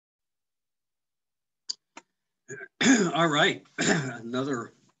All right,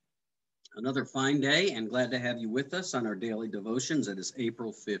 another fine day, and glad to have you with us on our daily devotions. It is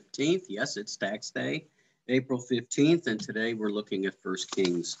April 15th. Yes, it's tax day, April 15th, and today we're looking at 1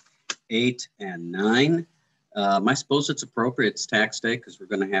 Kings 8 and 9. I suppose it's appropriate. It's tax day because we're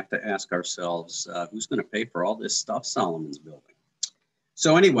going to have to ask ourselves who's going to pay for all this stuff Solomon's building.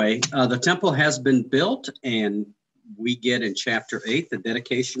 So anyway, the temple has been built, and we get in chapter 8 the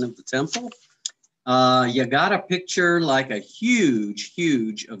dedication of the temple. You got a picture like a huge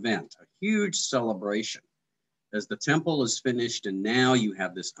event, a huge celebration as the temple is finished. And now you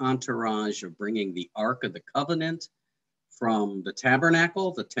have this entourage of bringing the Ark of the Covenant from the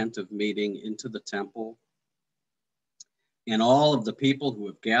tabernacle, the tent of meeting, into the temple. And all of the people who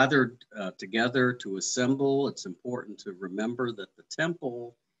have gathered together to assemble. It's important to remember that the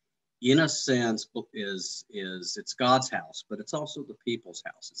temple, in a sense, it's God's house, but it's also the people's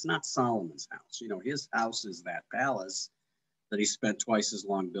house. It's not Solomon's house. You know, his house is that palace that he spent twice as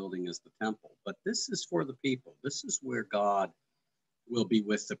long building as the temple. But this is for the people. This is where God will be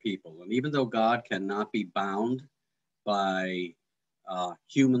with the people. And even though God cannot be bound by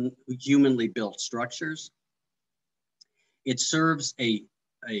humanly built structures, it serves a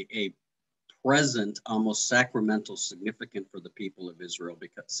present, almost sacramental significance for the people of Israel,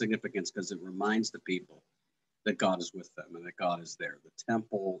 because it reminds the people that God is with them and that God is there. The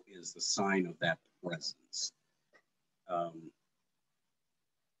temple is the sign of that presence.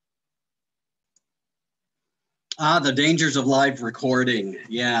 The dangers of live recording.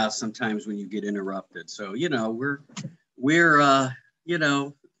 Yeah, sometimes when you get interrupted. So, you know, we're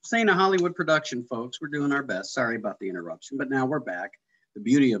saying a Hollywood production, folks. We're doing our best. Sorry about the interruption, but now we're back. The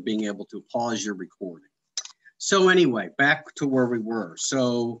beauty of being able to pause your recording. So anyway, back to where we were.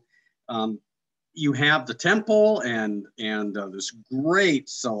 So you have the temple and this great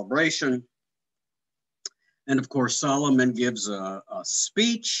celebration. And of course, Solomon gives a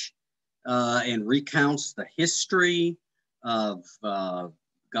speech and recounts the history of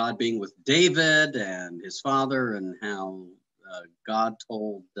God being with David and his father, and how God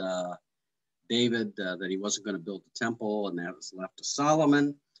told David that he wasn't going to build the temple, and that was left to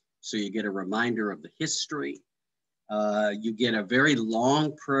Solomon. So you get a reminder of the history. You get a very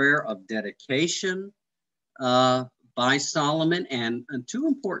long prayer of dedication by Solomon, and two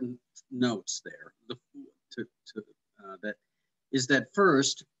important notes there. That is that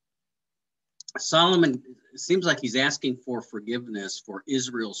first, Solomon, it seems like he's asking for forgiveness for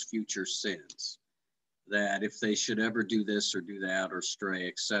Israel's future sins, that if they should ever do this or do that or stray,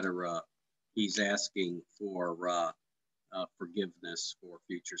 etc., he's asking for forgiveness for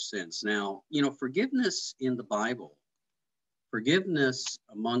future sins. Now, you know, forgiveness in the Bible, forgiveness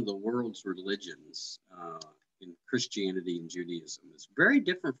among the world's religions, in Christianity and Judaism, is very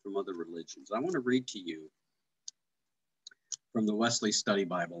different from other religions. I want to read to you from the Wesley Study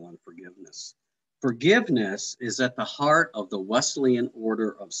Bible on forgiveness. Forgiveness is at the heart of the Wesleyan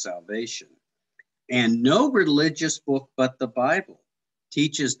order of salvation, and no religious book but the Bible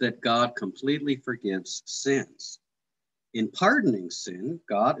teaches that God completely forgives sins. In pardoning sin,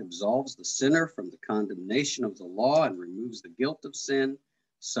 God absolves the sinner from the condemnation of the law and removes the guilt of sin,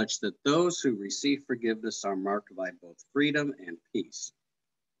 such that those who receive forgiveness are marked by both freedom and peace.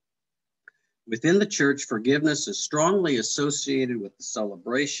 Within the church, forgiveness is strongly associated with the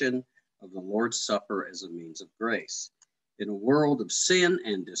celebration of the Lord's Supper as a means of grace. In a world of sin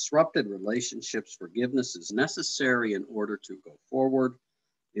and disrupted relationships, forgiveness is necessary in order to go forward,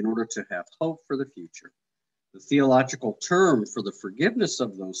 in order to have hope for the future. The theological term for the forgiveness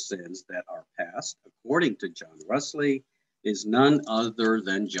of those sins that are past, according to John Wesley, is none other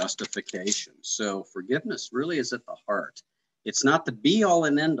than justification. So forgiveness really is at the heart. It's not the be-all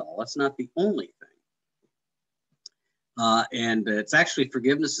and end-all. It's not the only thing. And it's actually,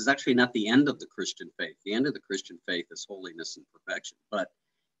 forgiveness is actually not the end of the Christian faith. The end of the Christian faith is holiness and perfection. But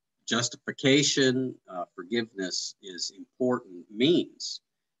justification, forgiveness is important means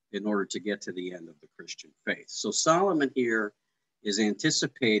in order to get to the end of the Christian faith. So Solomon here is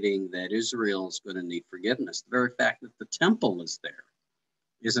anticipating that Israel is going to need forgiveness. The very fact that the temple is there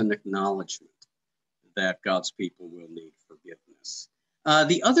is an acknowledgement that God's people will need forgiveness.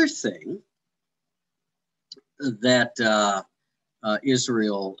 The other thing that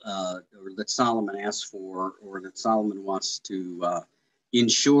Israel, or that Solomon asks for, or that Solomon wants to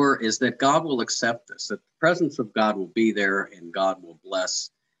ensure, is that God will accept this, that the presence of God will be there, and God will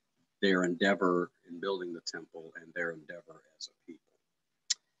bless their endeavor in building the temple and their endeavor as a people.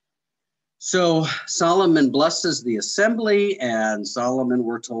 So Solomon blesses the assembly, and Solomon,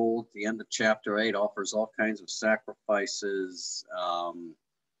 we're told at the end of chapter 8, offers all kinds of sacrifices.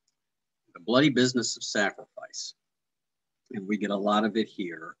 The bloody business of sacrifice. And we get a lot of it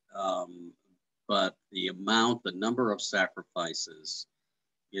here. But the number of sacrifices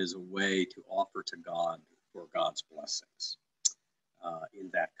is a way to offer to God for God's blessings in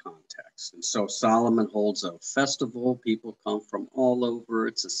that context. And so Solomon holds a festival. People come from all over.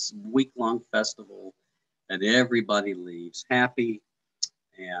 It's a week-long festival, and everybody leaves happy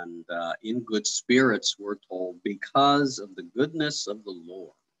and in good spirits, we're told, because of the goodness of the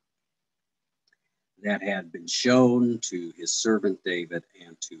Lord that had been shown to his servant David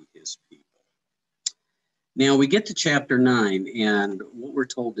and to his people. Now we get to chapter 9, and what we're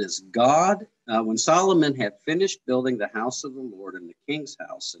told is God, when Solomon had finished building the house of the Lord and the king's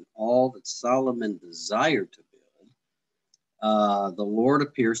house and all that Solomon desired to build, the Lord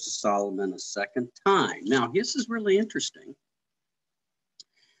appears to Solomon a second time. Now, this is really interesting.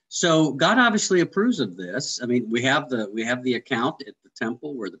 So God obviously approves of this. I mean, we have the account at the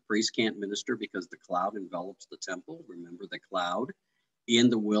temple where the priest can't minister because the cloud envelops the temple. Remember the cloud in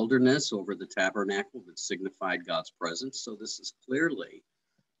the wilderness over the tabernacle that signified God's presence. So this is clearly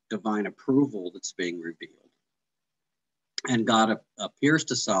divine approval that's being revealed. And God appears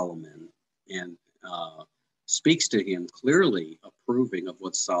to Solomon and speaks to him, clearly approving of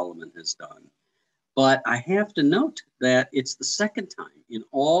what Solomon has done. But I have to note that it's the second time in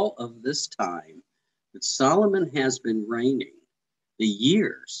all of this time that Solomon has been reigning, the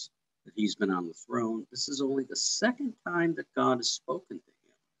years that he's been on the throne. This is only the second time that God has spoken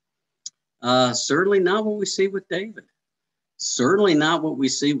to him. Certainly not what we see with David. Certainly not what we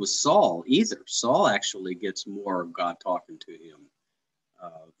see with Saul either. Saul actually gets more of God talking to him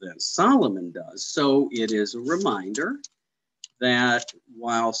than Solomon does. So it is a reminder that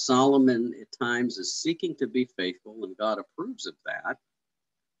while Solomon at times is seeking to be faithful, and God approves of that,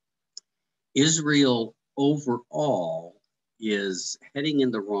 Israel overall is heading in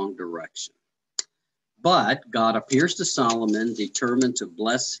the wrong direction. But God appears to Solomon, determined to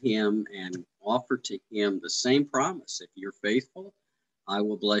bless him and offer to him the same promise. If you're faithful, I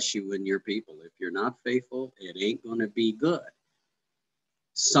will bless you and your people. If you're not faithful, it ain't going to be good.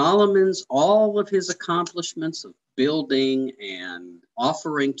 Solomon's, all of his accomplishments of building and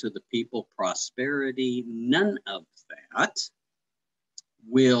offering to the people prosperity, none of that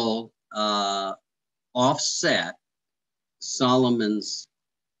will offset Solomon's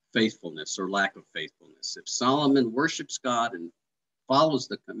faithfulness or lack of faithfulness. If Solomon worships God and follows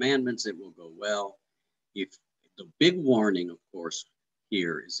the commandments, it will go well. If the big warning, of course,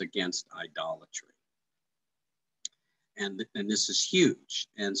 here is against idolatry. And this is huge.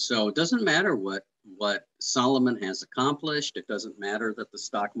 And so it doesn't matter what Solomon has accomplished. It doesn't matter that the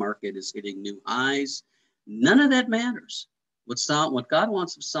stock market is hitting new highs. None of that matters. What God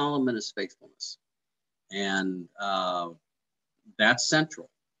wants of Solomon is faithfulness. And that's central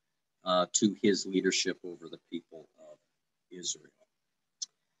to his leadership over the people of Israel.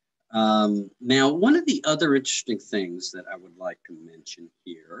 Now, one of the other interesting things that I would like to mention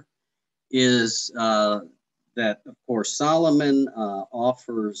here is that, of course, Solomon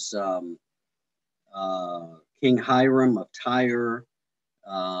offers King Hiram of Tyre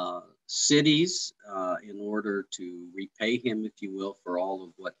cities in order to repay him, if you will, for all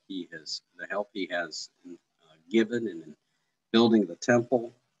of what the help he has given in building the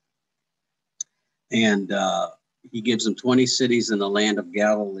temple. And he gives him 20 cities in the land of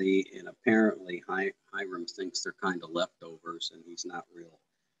Galilee, and apparently Hiram thinks they're kind of leftovers, and he's not real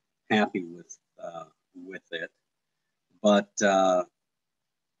happy with it. But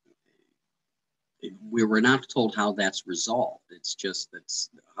we were not told how that's resolved. It's just that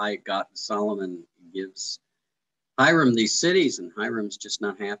Solomon gives Hiram these cities, and Hiram's just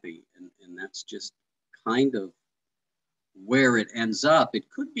not happy, and that's just kind of where it ends up. It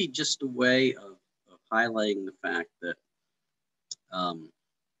could be just a way of highlighting the fact that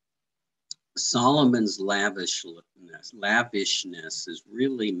Solomon's lavishness is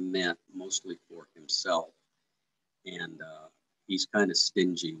really meant mostly for himself, and he's kind of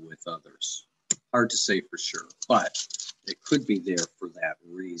stingy with others. Hard to say for sure, but it could be there for that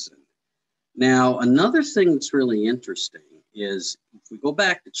reason. Now, another thing that's really interesting is if we go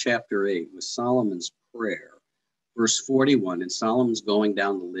back to chapter 8 with Solomon's prayer, verse 41, and Solomon's going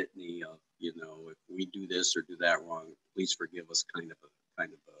down the litany of, if we do this or do that wrong, please forgive us, kind of a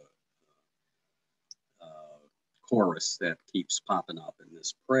chorus that keeps popping up in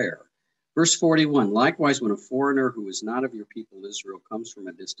this prayer. Verse 41, likewise, when a foreigner who is not of your people Israel comes from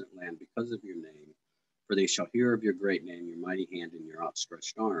a distant land because of your name, for they shall hear of your great name, your mighty hand, and your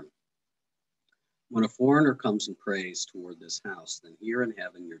outstretched arm. When a foreigner comes and prays toward this house, then hear in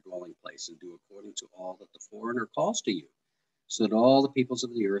heaven your dwelling place and do according to all that the foreigner calls to you. so that all the peoples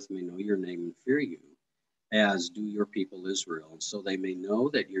of the earth may know your name and fear you, as do your people Israel, and so they may know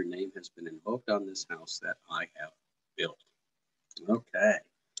that your name has been invoked on this house that I have built. Okay.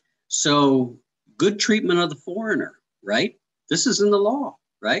 So good treatment of the foreigner, right? This is in the law,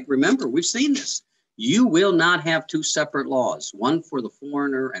 right? Remember, we've seen this. You will not have two separate laws, one for the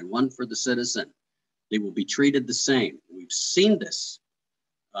foreigner and one for the citizen. They will be treated the same. We've seen this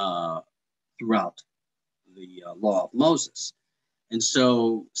throughout the law of Moses. And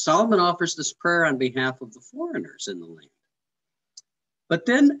so Solomon offers this prayer on behalf of the foreigners in the land. But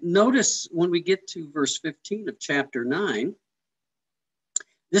then notice when we get to verse 15 of chapter 9,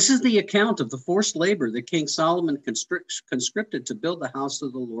 this is the account of the forced labor that King Solomon conscripted to build the house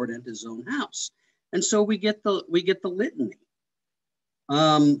of the Lord and his own house. And so we get the litany.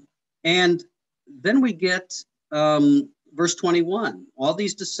 And then we get verse 21. All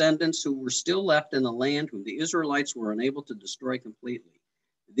these descendants who were still left in the land, whom the Israelites were unable to destroy completely,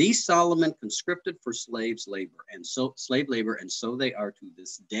 these Solomon conscripted for slave labor, and so they are to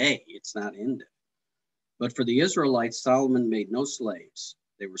this day. It's not ended. But for the Israelites, Solomon made no slaves.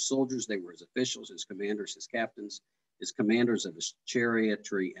 They were soldiers, they were his officials, his commanders, his captains, his commanders of his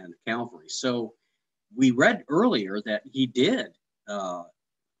chariotry and cavalry. So we read earlier that he did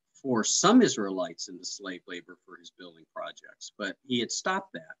for some Israelites into slave labor for his building projects, but he had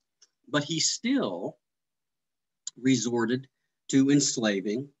stopped that. But he still resorted to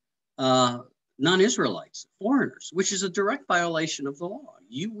enslaving non-Israelites, foreigners, which is a direct violation of the law.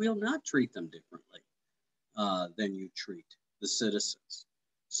 You will not treat them differently than you treat the citizens.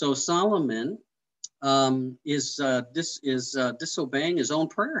 So Solomon is disobeying his own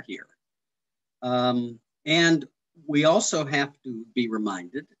prayer here. And we also have to be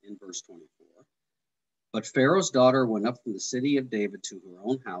reminded in verse 24, but Pharaoh's daughter went up from the city of David to her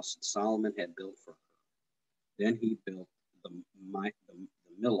own house that Solomon had built for her. Then he built the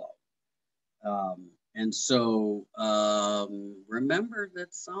Millo. And so remember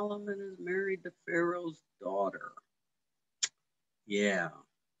that Solomon is married to Pharaoh's daughter. Yeah.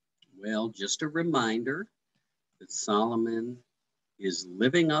 Well, just a reminder that Solomon is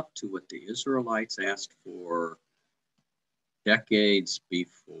living up to what the Israelites asked for decades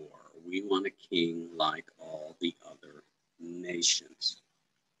before. We want a king like all the other nations.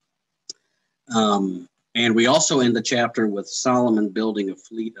 And we also end the chapter with Solomon building a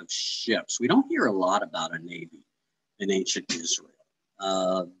fleet of ships. We don't hear a lot about a navy in ancient Israel.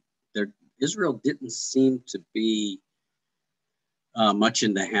 Israel didn't seem to be much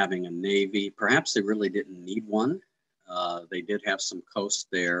into having a navy. Perhaps they really didn't need one. They did have some coast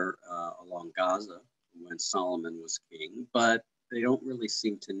there along Gaza when Solomon was king, but they don't really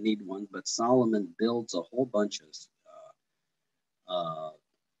seem to need one. But Solomon builds a whole bunch of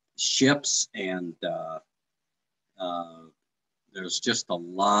ships, and there's just a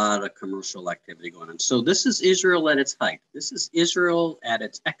lot of commercial activity going on. So this is Israel at its height. This is Israel at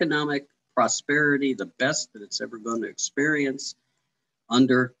its economic prosperity, the best that it's ever going to experience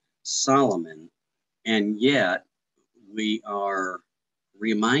under Solomon. And yet we are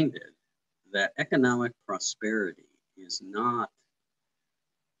reminded that economic prosperity is not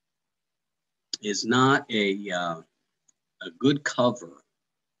a good cover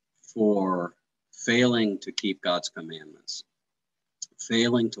for failing to keep God's commandments,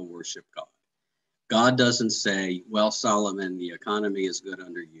 failing to worship God. God doesn't say, well, Solomon, the economy is good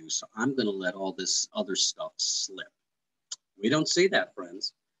under you, so I'm going to let all this other stuff slip. We don't see that,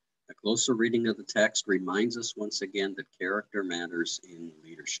 friends. A closer reading of the text reminds us once again that character matters in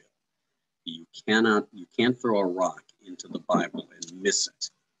leadership. You can't throw a rock into the Bible and miss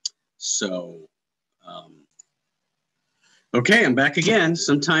it. So, okay, I'm back again.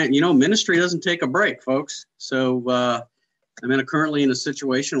 Sometimes, ministry doesn't take a break, folks. So I'm currently in a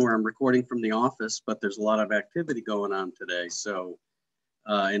situation where I'm recording from the office, but there's a lot of activity going on today. So,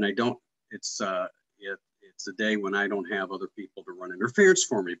 and it's a day when I don't have other people to run interference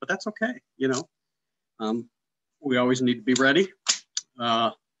for me, but that's okay. We always need to be ready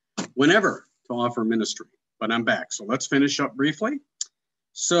whenever to offer ministry, but I'm back. So let's finish up briefly.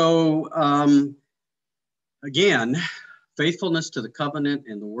 So again, faithfulness to the covenant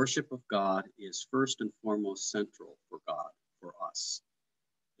and the worship of God is first and foremost central for God, for us.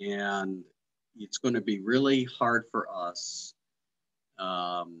 And it's going to be really hard for us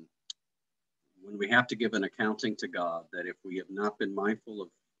when we have to give an accounting to God, that if we have not been mindful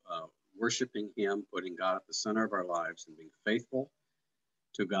of worshiping him, putting God at the center of our lives and being faithful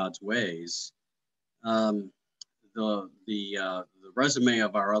to God's ways, the resume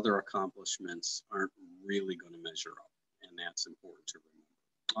of our other accomplishments aren't really going to measure up. And that's important to remember.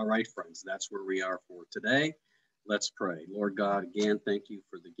 All right, friends, that's where we are for today. Let's pray. Lord God, again, thank you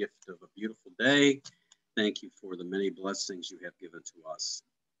for the gift of a beautiful day. Thank you for the many blessings you have given to us.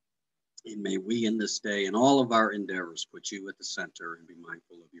 And may we in this day and all of our endeavors put you at the center and be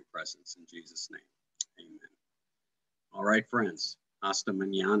mindful of your presence. In Jesus' name, amen. All right, friends. Hasta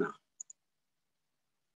mañana.